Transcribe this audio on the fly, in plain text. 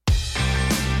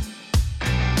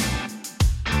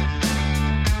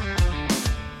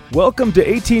Welcome to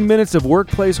 18 minutes of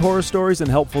workplace horror stories and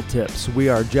helpful tips. We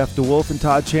are Jeff DeWolf and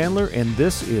Todd Chandler, and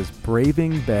this is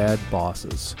Braving Bad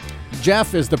Bosses.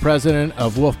 Jeff is the president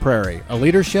of Wolf Prairie, a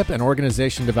leadership and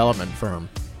organization development firm.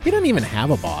 He doesn't even have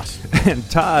a boss. And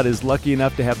Todd is lucky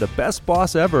enough to have the best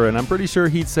boss ever, and I'm pretty sure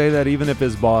he'd say that even if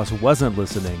his boss wasn't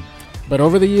listening. But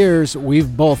over the years,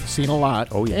 we've both seen a lot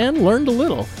and learned a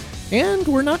little. And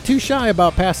we're not too shy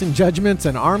about passing judgments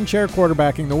and armchair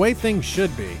quarterbacking the way things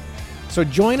should be. So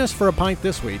join us for a pint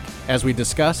this week as we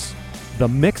discuss the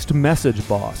mixed message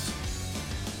boss.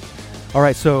 All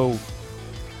right, so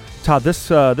Todd,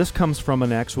 this comes from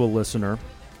an actual listener,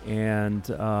 and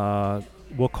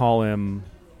we'll call him,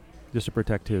 just to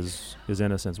protect his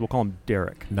innocence, we'll call him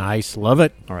Derek. Nice, love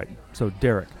it. All right, so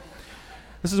Derek.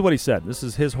 This is what he said. This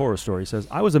is his horror story. He says,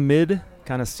 I was a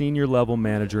kind of senior level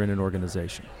manager in an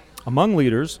organization. Among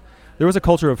leaders, there was a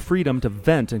culture of freedom to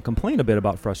vent and complain a bit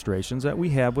about frustrations that we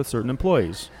have with certain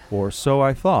employees, or so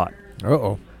I thought.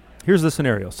 Uh-oh. Here's the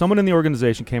scenario. Someone in the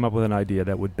organization came up with an idea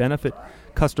that would benefit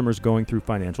customers going through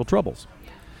financial troubles.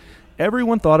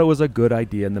 Everyone thought it was a good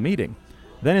idea in the meeting.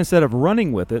 Then instead of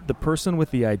running with it, the person with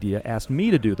the idea asked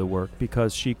me to do the work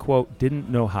because she, quote,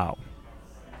 didn't know how.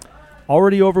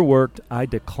 Already overworked, I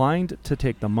declined to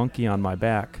take the monkey on my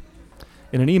back.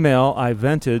 In an email, I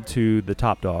vented to the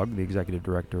top dog, the executive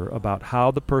director, about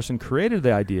how the person created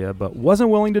the idea but wasn't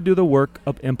willing to do the work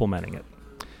of implementing it.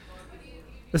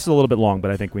 This is a little bit long,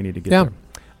 but I think we need to get there.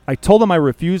 I told him I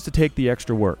refused to take the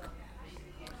extra work.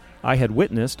 I had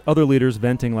witnessed other leaders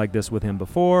venting like this with him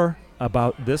before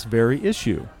about this very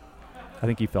issue. I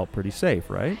think he felt pretty safe,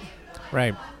 right?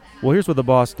 Right. Well, here's what the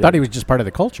boss did. Thought he was just part of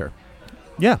the culture.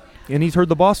 Yeah, and he's heard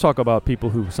the boss talk about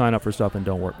people who sign up for stuff and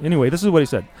don't work. Anyway, this is what he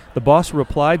said. The boss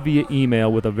replied via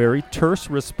email with a very terse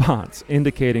response,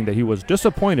 indicating that he was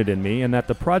disappointed in me and that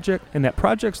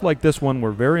projects like this one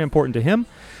were very important to him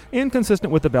and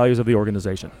consistent with the values of the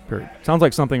organization. Period. Sounds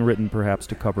like something written perhaps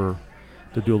to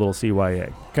do a little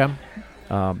CYA. Okay.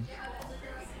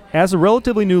 As a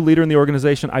relatively new leader in the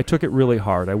organization, I took it really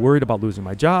hard. I worried about losing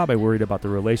my job. I worried about the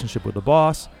relationship with the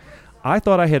boss. I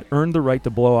thought I had earned the right to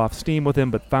blow off steam with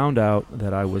him, but found out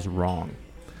that I was wrong.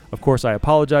 Of course, I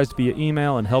apologized via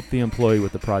email and helped the employee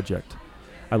with the project.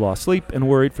 I lost sleep and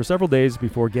worried for several days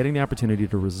before getting the opportunity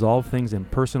to resolve things in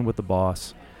person with the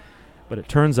boss. But it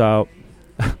turns out,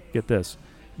 get this,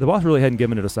 the boss really hadn't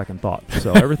given it a second thought,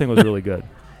 so everything was really good.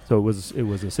 So it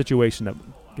was a situation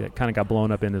that kind of got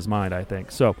blown up in his mind, I think.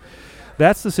 So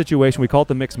that's the situation. We call it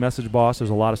the mixed message boss.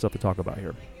 There's a lot of stuff to talk about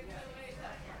here.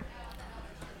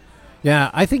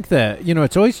 Yeah, I think that,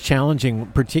 it's always challenging,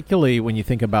 particularly when you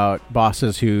think about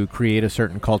bosses who create a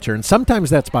certain culture. And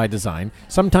sometimes that's by design.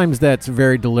 Sometimes that's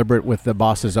very deliberate with the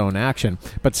boss's own action.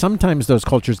 But sometimes those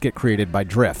cultures get created by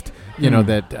drift,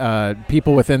 that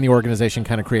people within the organization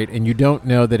kind of create. And you don't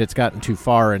know that it's gotten too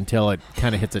far until it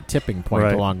kind of hits a tipping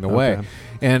point along the way.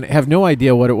 And have no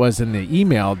idea what it was in the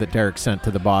email that Derek sent to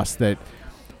the boss that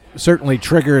certainly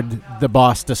triggered the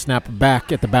boss to snap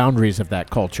back at the boundaries of that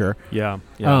culture. Yeah.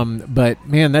 But,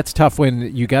 man, that's tough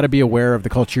when you got to be aware of the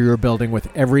culture you're building with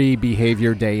every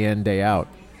behavior day in, day out.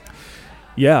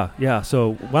 Yeah.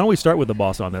 So why don't we start with the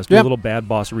boss on this? Do a little bad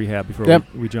boss rehab before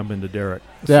we jump into Derek.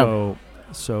 So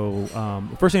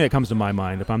the first thing that comes to my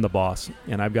mind, if I'm the boss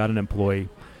and I've got an employee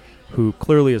who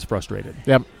clearly is frustrated.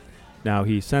 Yep. Now,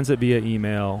 he sends it via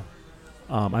email.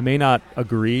 I may not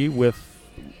agree with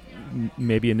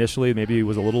maybe initially, maybe it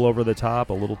was a little over the top,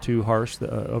 a little too harsh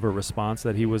of a response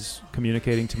that he was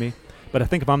communicating to me. But I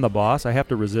think if I'm the boss, I have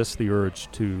to resist the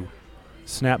urge to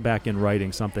snap back in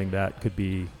writing something that could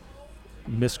be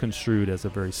misconstrued as a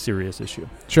very serious issue.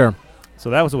 Sure. So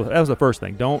that was the first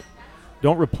thing. Don't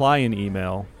reply in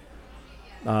email.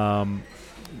 Give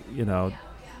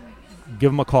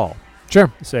them a call. Sure.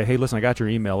 Say, hey, listen, I got your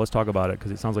email. Let's talk about it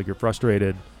because it sounds like you're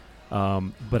frustrated.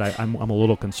 But I'm a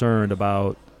little concerned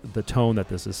about the tone that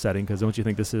this is setting, because don't you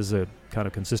think this is a kind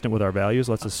of consistent with our values?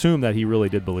 Let's assume that he really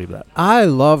did believe that. I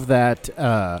love that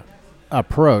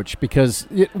approach because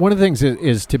one of the things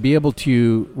is to be able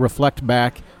to reflect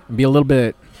back and be a little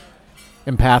bit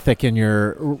empathic in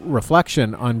your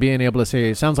reflection on being able to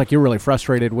say, it sounds like you're really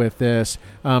frustrated with this.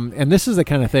 And this is the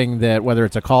kind of thing that, whether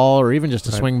it's a call or even just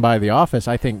a swing by the office,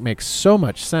 I think makes so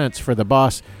much sense for the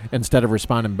boss, instead of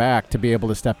responding back, to be able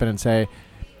to step in and say,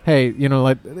 hey,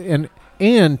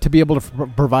 and to be able to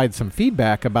provide some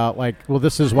feedback about,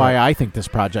 this is why I think this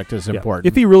project is important.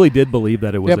 If he really did believe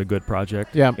that it was a good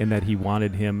project and that he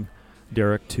wanted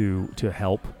Derek, to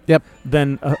help,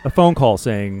 then a phone call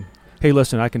saying, hey,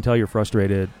 listen, I can tell you're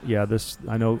frustrated. Yeah,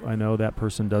 I know that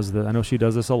person does this. I know she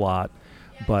does this a lot,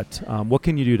 but what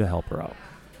can you do to help her out?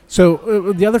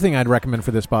 So the other thing I'd recommend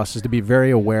for this boss is to be very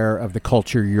aware of the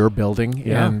culture you're building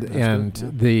and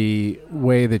good. the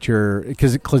way that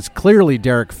because clearly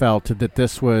Derek felt that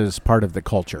this was part of the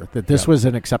culture, that this was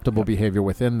an acceptable behavior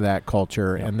within that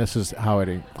culture, and this is how it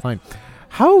inclined.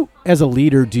 How, as a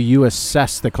leader, do you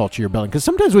assess the culture you're building? Because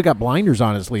sometimes we got blinders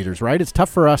on as leaders, right? It's tough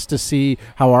for us to see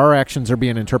how our actions are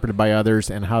being interpreted by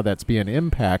others and how that's being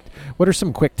impact. What are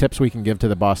some quick tips we can give to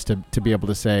the boss to be able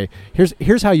to say,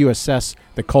 here's how you assess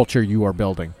the culture you are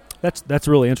building? That's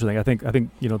really interesting. I think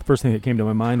the first thing that came to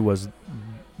my mind was,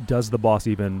 does the boss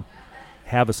even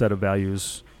have a set of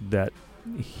values that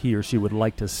he or she would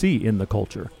like to see in the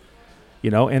culture?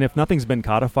 And if nothing's been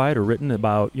codified or written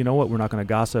about, we're not going to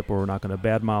gossip or we're not going to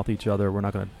badmouth each other, we're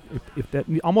not going to, if that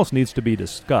almost needs to be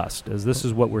discussed, as this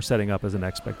is what we're setting up as an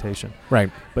expectation. Right.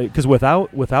 But because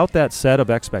without that set of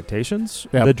expectations,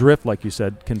 the drift, like you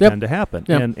said, can tend to happen.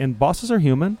 And bosses are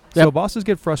human, so bosses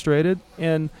get frustrated,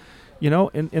 and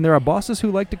there are bosses who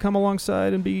like to come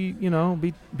alongside and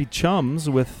be chums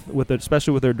with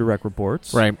especially with their direct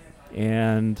reports. Right.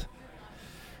 And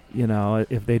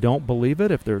if they don't believe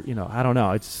it, if they're, I don't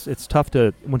know. It's tough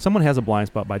to, when someone has a blind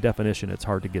spot, by definition, it's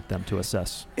hard to get them to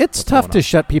assess. It's tough to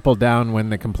shut people down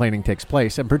when the complaining takes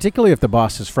place, and particularly if the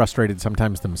boss is frustrated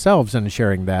sometimes themselves in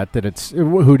sharing that it's,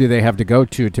 who do they have to go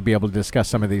to be able to discuss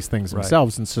some of these things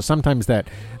themselves? And so sometimes that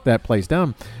plays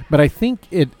down. But I think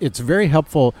it's very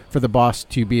helpful for the boss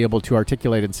to be able to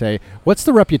articulate and say, what's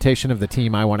the reputation of the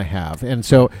team I want to have? And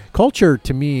so culture,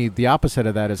 to me, the opposite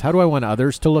of that is, how do I want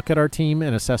others to look at our team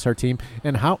and assess our team,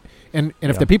 and how and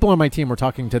if the people on my team were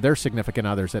talking to their significant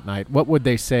others at night, what would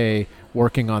they say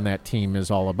working on that team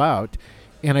is all about?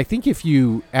 And I think if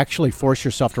you actually force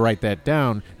yourself to write that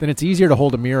down, then it's easier to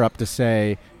hold a mirror up to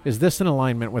say, is this in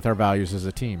alignment with our values as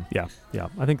a team? Yeah.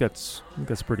 I think that's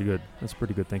pretty good. That's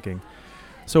pretty good thinking.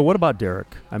 So what about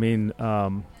Derek? I mean,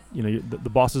 the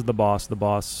boss is the boss. The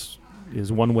boss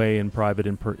is one way in private,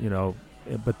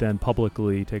 but then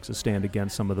publicly takes a stand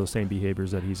against some of those same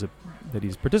behaviors that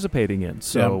he's participating in.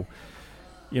 So,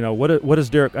 what is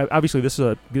Derek? Obviously, this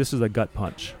is a gut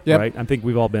punch, right? I think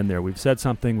we've all been there. We've said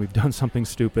something, we've done something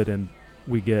stupid, and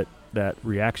we get that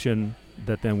reaction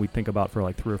that then we think about for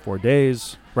like 3 or 4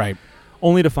 days, right?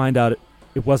 Only to find out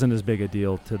it wasn't as big a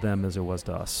deal to them as it was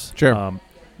to us. Sure.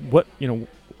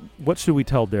 What should we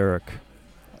tell Derek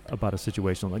about a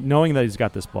situation like knowing that he's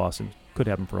got this boss and could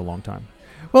have him for a long time?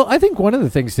 Well, I think one of the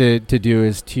things to do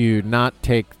is to not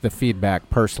take the feedback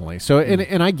personally. So,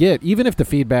 and I get, even if the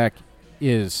feedback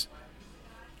is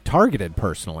targeted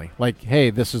personally, like,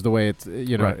 hey, this is the way it's,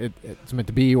 it's meant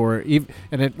to be, or even,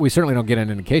 we certainly don't get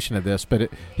an indication of this, but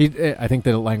I think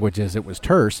the language is, it was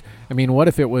terse. I mean, what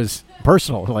if it was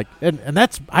personal? Like, and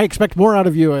that's, I expect more out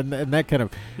of you, and that kind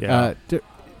of,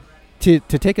 to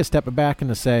take a step back and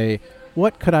to say,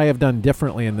 what could I have done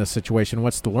differently in this situation?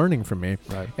 What's the learning from me?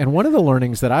 Right. And one of the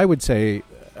learnings that I would say,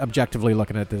 objectively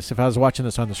looking at this, if I was watching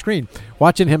this on the screen,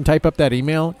 watching him type up that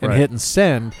email and hit and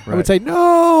send, I would say,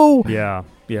 no. Yeah.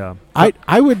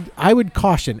 I would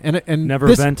caution and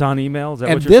never vent on email. Is that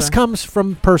and what you're this saying? comes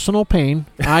from personal pain.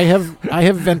 I have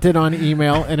vented on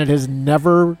email, and it has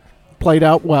never played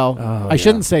out well. I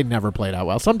shouldn't say never played out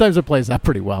well. Sometimes it plays out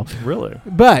pretty well. Really?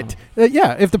 But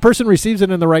if the person receives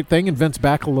it in the right thing and vents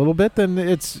back a little bit, then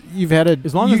you've had a,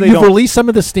 as long as you've released some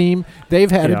of the steam. They've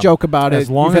had a joke about it.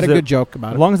 You've had a good joke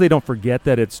about it. As long as they don't forget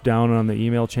that it's down on the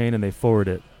email chain and they forward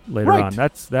it later on.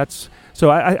 That's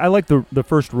so I like the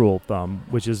first rule of thumb,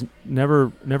 which is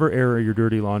never air your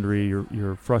dirty laundry,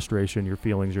 your frustration, your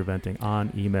feelings, your venting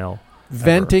on email.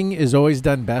 Venting is always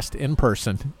done best in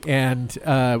person, and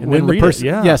when the person,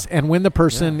 and when the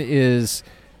person is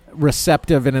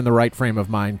receptive and in the right frame of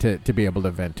mind to be able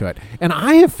to vent to it. And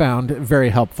I have found very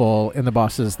helpful in the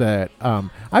bosses that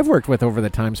I've worked with over the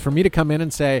times for me to come in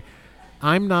and say,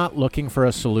 I'm not looking for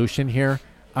a solution here.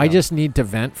 I just need to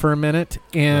vent for a minute,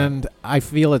 and I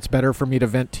feel it's better for me to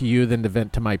vent to you than to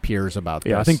vent to my peers about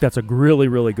this. Yeah, I think that's a really,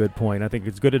 really good point. I think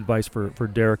it's good advice for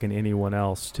Derek and anyone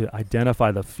else to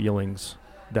identify the feelings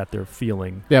that they're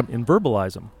feeling and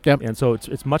verbalize them. Yep. And so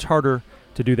it's much harder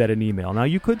to do that in email. Now,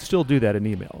 you could still do that in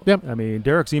email. Yep. I mean,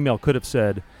 Derek's email could have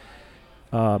said,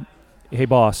 hey,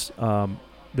 boss,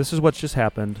 this is what's just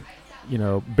happened.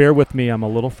 Bear with me. I'm a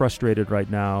little frustrated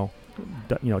right now.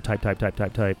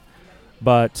 Type.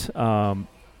 But,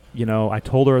 I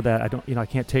told her that I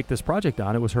can't take this project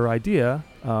on. It was her idea.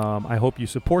 I hope you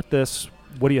support this.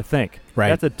 What do you think? Right.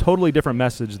 That's a totally different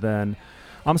message than,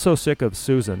 I'm so sick of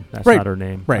Susan. That's Right. not her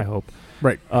name. Right. I hope.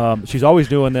 Right. She's always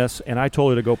doing this, and I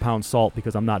told her to go pound salt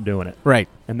because I'm not doing it. Right.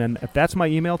 And then if that's my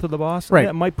email to the boss, Right.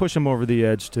 that might push him over the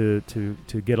edge to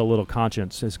get a little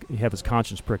conscience, have his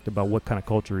conscience pricked about what kind of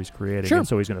culture he's creating. Sure. And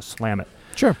so he's going to slam it.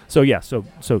 Sure. So yeah, so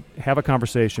have a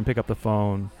conversation, pick up the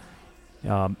phone,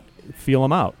 feel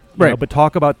them out. Right. But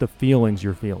talk about the feelings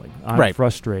you're feeling. I'm Right.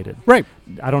 frustrated. Right.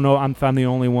 I don't know if I'm the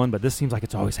only one, but this seems like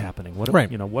it's always happening. What Right.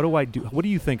 what do I do? What do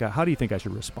you think? How do you think I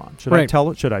should respond? Should Right. I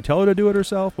tell her to do it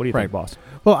herself? What do you Right. think, boss?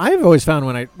 Well, I've always found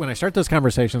when I start those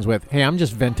conversations with, hey, I'm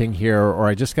just venting here, or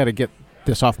I just got to get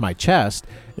this off my chest,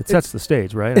 It sets the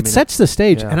stage, right? it sets the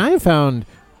stage. yeah. And I have found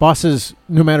bosses,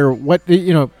 no matter what,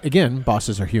 again,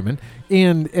 bosses are human.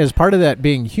 And as part of that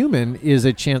being human is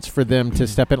a chance for them to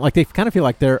step in. Like they kind of feel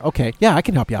like they're, okay, yeah, I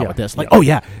can help you out Yeah, with this. Like, yeah. oh,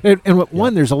 yeah. And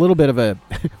one, there's a little bit of a,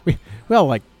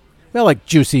 like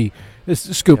juicy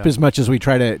scoop Yeah. as much as we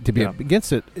try to be Yeah.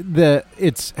 against it.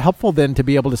 It's helpful then to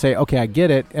be able to say, okay, I get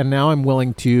it. And now I'm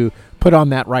willing to put on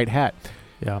that right hat.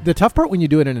 Yeah. The tough part when you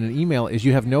do it in an email is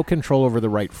you have no control over the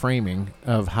right framing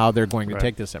of how they're going to Right.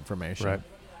 take this information. Right.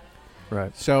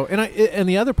 Right. So, and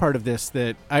the other part of this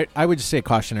that I would just say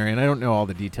cautionary, and I don't know all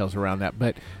the details around that,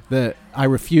 but I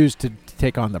refuse to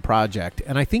take on the project,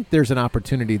 and I think there's an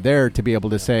opportunity there to be able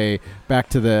to say back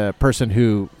to the person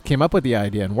who came up with the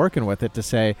idea and working with it to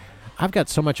say, I've got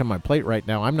so much on my plate right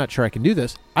now, I'm not sure I can do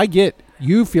this. I get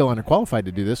you feel underqualified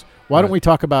to do this. Why don't Right. we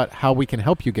talk about how we can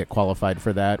help you get qualified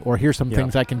for that, or here's some Yeah.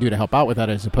 things I can do to help out with that,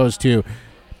 as opposed to.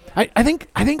 I think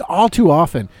all too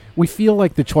often we feel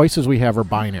like the choices we have are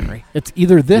binary. It's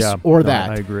either this Yeah. or No, that.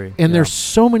 I agree. And Yeah. there's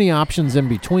so many options in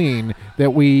between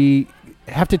that we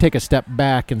have to take a step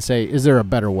back and say, is there a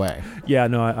better way? Yeah,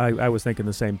 no, I was thinking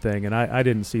the same thing, and I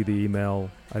didn't see the email.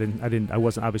 I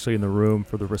wasn't obviously in the room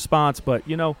for the response, but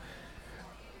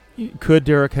could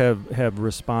Derek have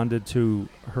responded to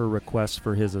her request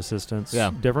for his assistance Yeah.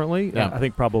 differently? Yeah. I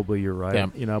think probably you're right.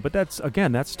 Yeah. But that's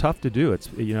tough to do. It's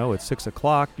it's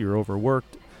 6:00, you're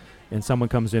overworked, and someone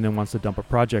comes in and wants to dump a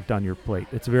project on your plate.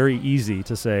 It's very easy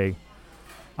to say,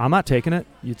 I'm not taking it.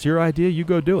 It's your idea. You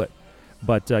go do it.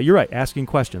 But you're right. Asking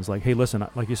questions like, hey, listen,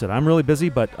 like you said, I'm really busy,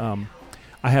 but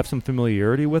I have some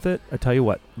familiarity with it. I tell you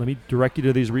what, let me direct you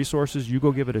to these resources. You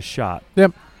go give it a shot.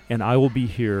 Yep. And I will be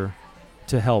here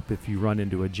to help if you run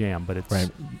into a jam. But Right.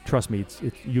 trust me, it's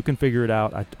you can figure it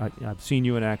out. I've seen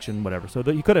you in action, whatever. So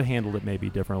that you could have handled it maybe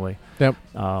differently. Yep.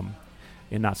 And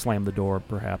not slam the door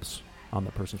perhaps on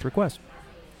the person's request.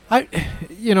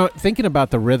 Thinking about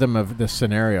the rhythm of this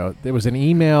scenario, there was an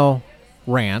email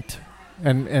rant,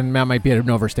 and that might be an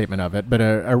overstatement of it, but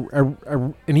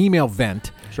an email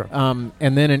vent, Sure. and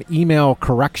then an email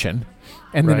correction,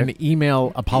 and then Right. an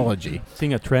email apology.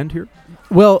 Seeing a trend here?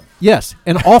 Well, yes,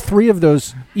 and all three of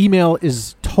those, email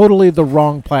is totally the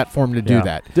wrong platform to do Yeah.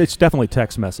 that. It's definitely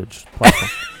text message platform.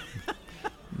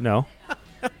 No.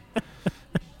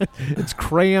 It's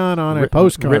crayon on a Written-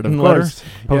 postcard, written of course.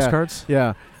 Postcards?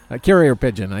 Yeah. Carrier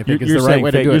pigeon, I think, is You're the right saying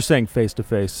way to do you're it. saying face to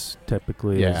face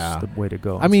typically Yeah. is the way to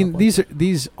go. I mean,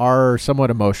 these are somewhat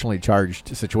emotionally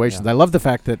charged situations. Yeah. I love the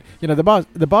fact that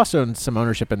the boss owns some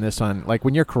ownership in this. On like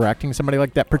when you're correcting somebody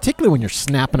like that, particularly when you're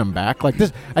snapping them back like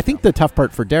this. I think the tough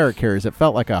part for Derek here is it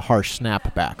felt like a harsh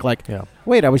snap back. Like, Yeah.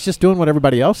 wait, I was just doing what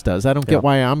everybody else does. I don't Yeah. get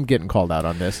why I'm getting called out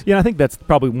on this. Yeah, I think that's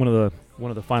probably one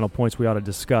of the final points we ought to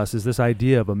discuss is this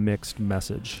idea of a mixed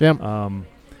message. Yeah.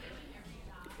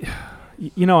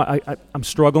 I'm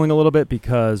struggling a little bit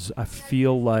because I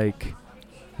feel like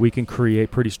we can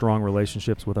create pretty strong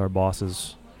relationships with our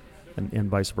bosses and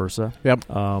vice versa. Yep.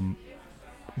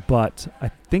 But I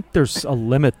think there's a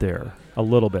limit there a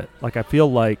little bit. Like I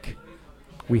feel like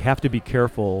we have to be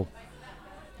careful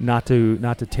not to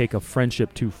take a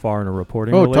friendship too far in a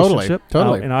reporting relationship.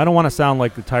 Totally. And I don't want to sound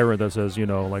like the tyrant that says,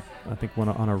 like I think one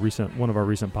of our recent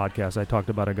podcasts, I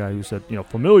talked about a guy who said,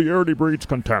 familiarity breeds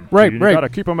contempt. Right, You right. got to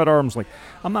keep them at arm's length.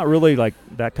 I'm not really like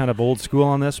that kind of old school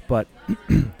on this, but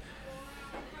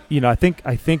I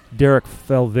think Derek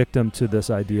fell victim to this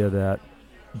idea that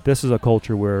this is a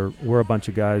culture where we're a bunch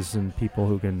of guys and people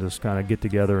who can just kind of get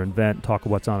together and vent, talk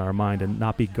what's on our mind, and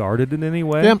not be guarded in any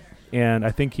way. Yep. And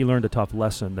I think he learned a tough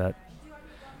lesson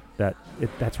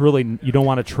that's really, you don't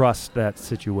want to trust that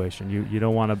situation. You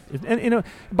don't want to, and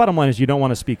bottom line is you don't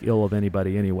want to speak ill of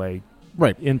anybody anyway,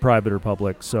 Right. in private or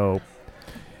public. So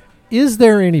Is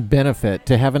there any benefit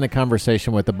to having a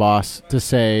conversation with the boss to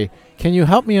say, can you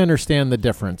help me understand the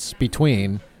difference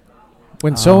between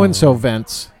when so-and-so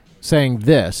vents saying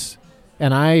this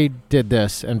and I did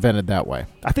this and vented that way?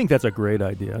 I think that's a great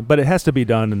idea, but it has to be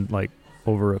done in like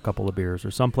over a couple of beers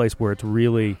or someplace where it's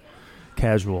really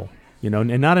casual.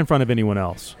 and not in front of anyone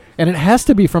else. And it has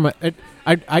to be from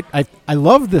I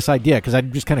love this idea because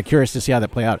I'm just kind of curious to see how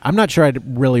that play out. I'm not sure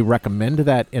I'd really recommend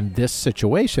that in this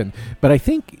situation, but I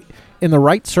think in the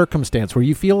right circumstance where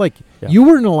you feel like you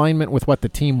were in alignment with what the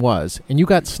team was and you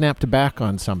got snapped back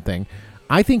on something,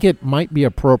 I think it might be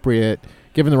appropriate,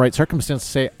 given the right circumstance, to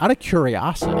say, out of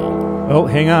curiosity. Oh,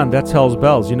 hang on. That's hell's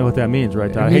bells. You know what that means,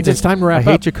 right, Todd? It means it's time to wrap up.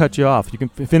 I hate to cut you off. You can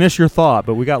finish your thought,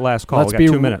 but we got last call. We got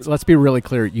 2 minutes. Let's be really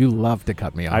clear. You love to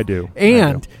cut me off. I do.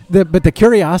 And but the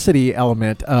curiosity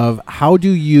element of how do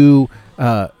you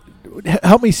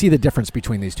help me see the difference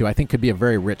between these two, I think could be a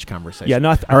very rich conversation. Yeah,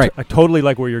 no, All right. I totally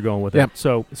like where you're going with Yep. it.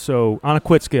 So on a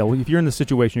quit scale, if you're in the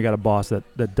situation, you got a boss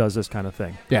that does this kind of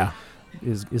thing. Yeah.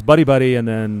 Is buddy, and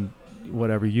then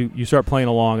whatever, you start playing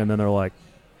along, and then they're like,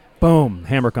 boom,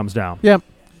 hammer comes down. Yep.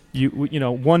 You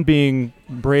know, 1 being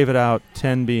brave it out,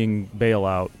 10 being bail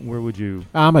out. Where would you?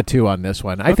 I'm a 2 on this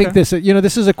one. I think this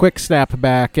is a quick snap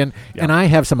back, and I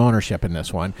have some ownership in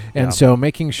this one, and so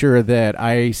making sure that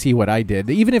I see what I did,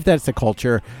 even if that's the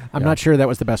culture, I'm not sure that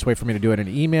was the best way for me to do it in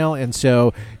email, and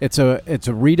so it's a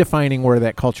redefining where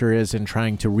that culture is and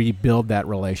trying to rebuild that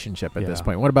relationship at this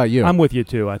point. What about you? I'm with you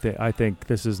too. I think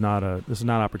this is not an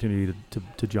opportunity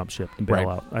to jump ship and bail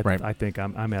out. I think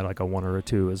I'm at like a 1 or a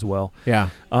 2 as well. Yeah.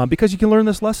 Because you can learn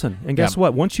this lesson, and guess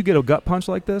what? Once you get a gut punch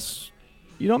like this,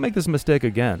 you don't make this mistake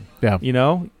again. Yeah.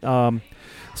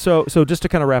 So just to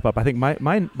kind of wrap up, I think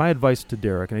my advice to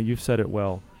Derek, and you've said it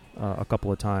well a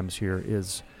couple of times here,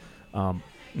 is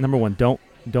number 1, don't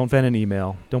vent an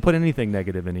email. Don't put anything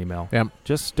negative in email. Yeah.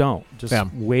 Just don't. Just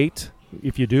wait.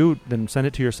 If you do, then send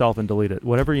it to yourself and delete it.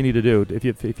 Whatever you need to do. If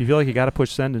you feel like you got to push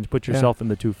send and put yourself in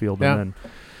the 2 field, and then.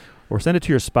 Or send it to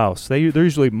your spouse. They're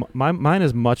usually mine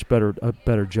is much better a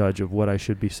better judge of what I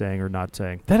should be saying or not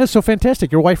saying. That is so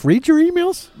fantastic. Your wife reads your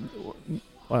emails?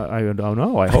 I don't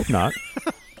know. I hope not.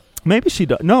 Maybe she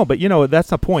does. No, but that's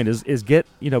the point. Is get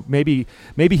maybe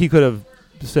he could have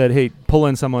said, hey, pull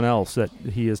in someone else that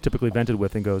he is typically vented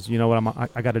with, and goes, you know what,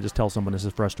 I got to just tell someone this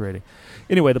is frustrating.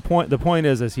 Anyway, the point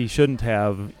is he shouldn't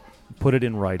have put it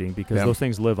in writing because those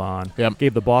things live on. Yep.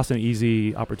 Gave the boss an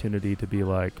easy opportunity to be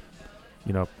like,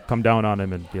 come down on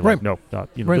him and be like, no,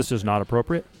 this is not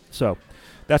appropriate. So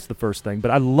that's the first thing.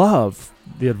 But I love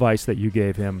the advice that you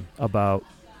gave him about,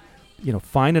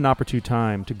 find an opportune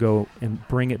time to go and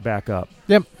bring it back up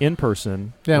in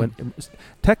person.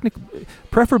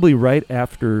 Preferably right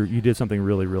after you did something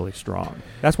really, really strong.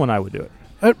 That's when I would do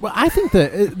it. Well, I think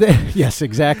yes,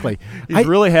 exactly. He's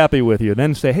really happy with you.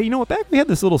 Then say, hey, you know what? Back we had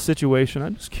this little situation.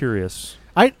 I'm just curious.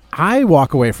 I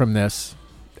walk away from this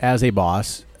as a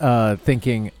boss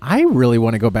thinking, I really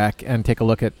want to go back and take a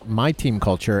look at my team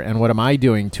culture and what am I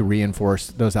doing to reinforce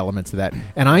those elements of that.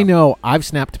 And I know I've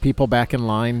snapped people back in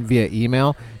line via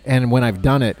email, and when I've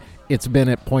done it, it's been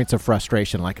at points of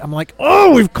frustration. Like, I'm like,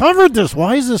 oh, we've covered this.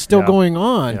 Why is this still going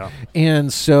on? Yeah.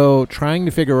 And so trying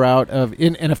to figure out and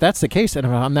if that's the case, and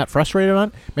if I'm that frustrated on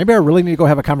it, maybe I really need to go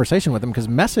have a conversation with them because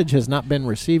message has not been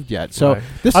received yet. So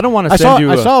I don't want to send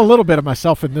you. I saw a little bit of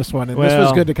myself in this one, and this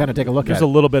was good to kind of take a look at. There's a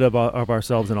little bit of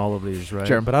ourselves in all of these, right?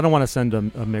 Sure. But I don't want to send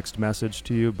a mixed message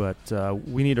to you, but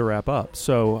we need to wrap up.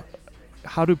 So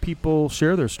how do people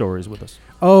share their stories with us?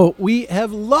 Oh, we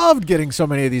have loved getting so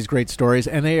many of these great stories,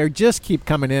 and they just keep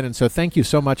coming in, and so thank you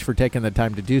so much for taking the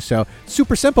time to do so.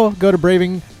 Super simple. Go to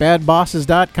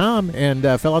bravingbadbosses.com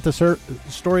and fill out the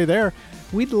story there.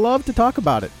 We'd love to talk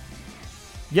about it.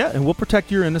 Yeah, and we'll protect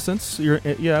your innocence, and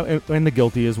the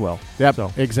guilty as well.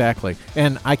 Yep, exactly.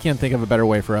 And I can't think of a better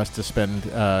way for us to spend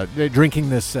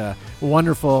drinking this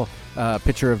wonderful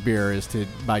pitcher of beer is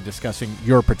by discussing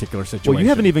your particular situation. Well, you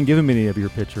haven't even given me any of your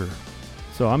pitcher.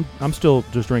 So I'm still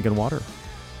just drinking water.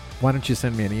 Why don't you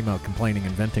send me an email complaining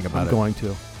and venting about it? I'm going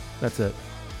to. That's it.